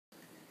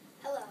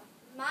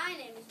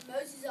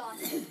Moses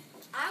Austin.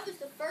 I was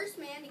the first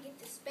man to get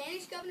the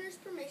Spanish governor's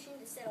permission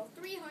to settle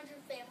 300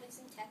 families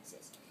in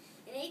Texas.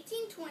 In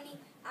 1820,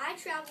 I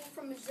traveled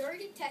from Missouri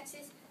to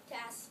Texas to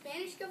ask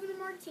Spanish Governor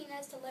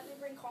Martinez to let me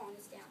bring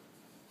colonists down.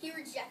 He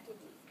rejected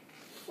me.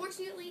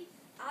 Fortunately,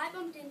 I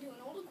bumped into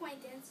an old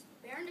acquaintance,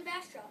 Baron de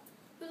Bastrop,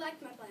 who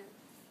liked my plan.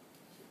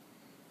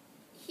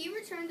 He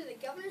returned to the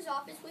governor's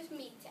office with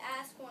me to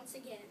ask once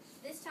again.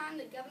 This time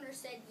the governor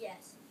said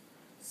yes.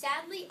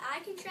 Sadly,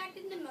 I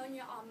contracted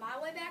pneumonia on my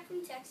way back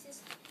from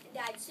Texas and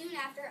died soon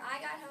after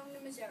I got home to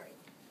Missouri.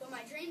 But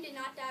my dream did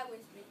not die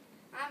with me.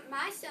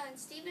 My son,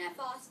 Stephen F.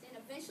 Austin,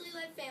 eventually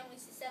led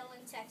families to settle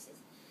in Texas.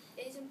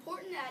 It is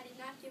important that I did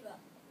not give up.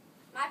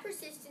 My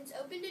persistence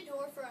opened a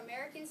door for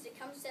Americans to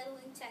come settle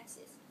in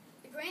Texas.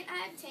 The grant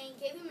I obtained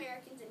gave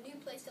Americans a new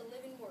place to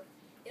live and work.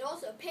 It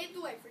also paved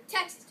the way for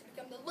Texas to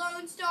become the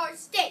Lone Star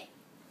State.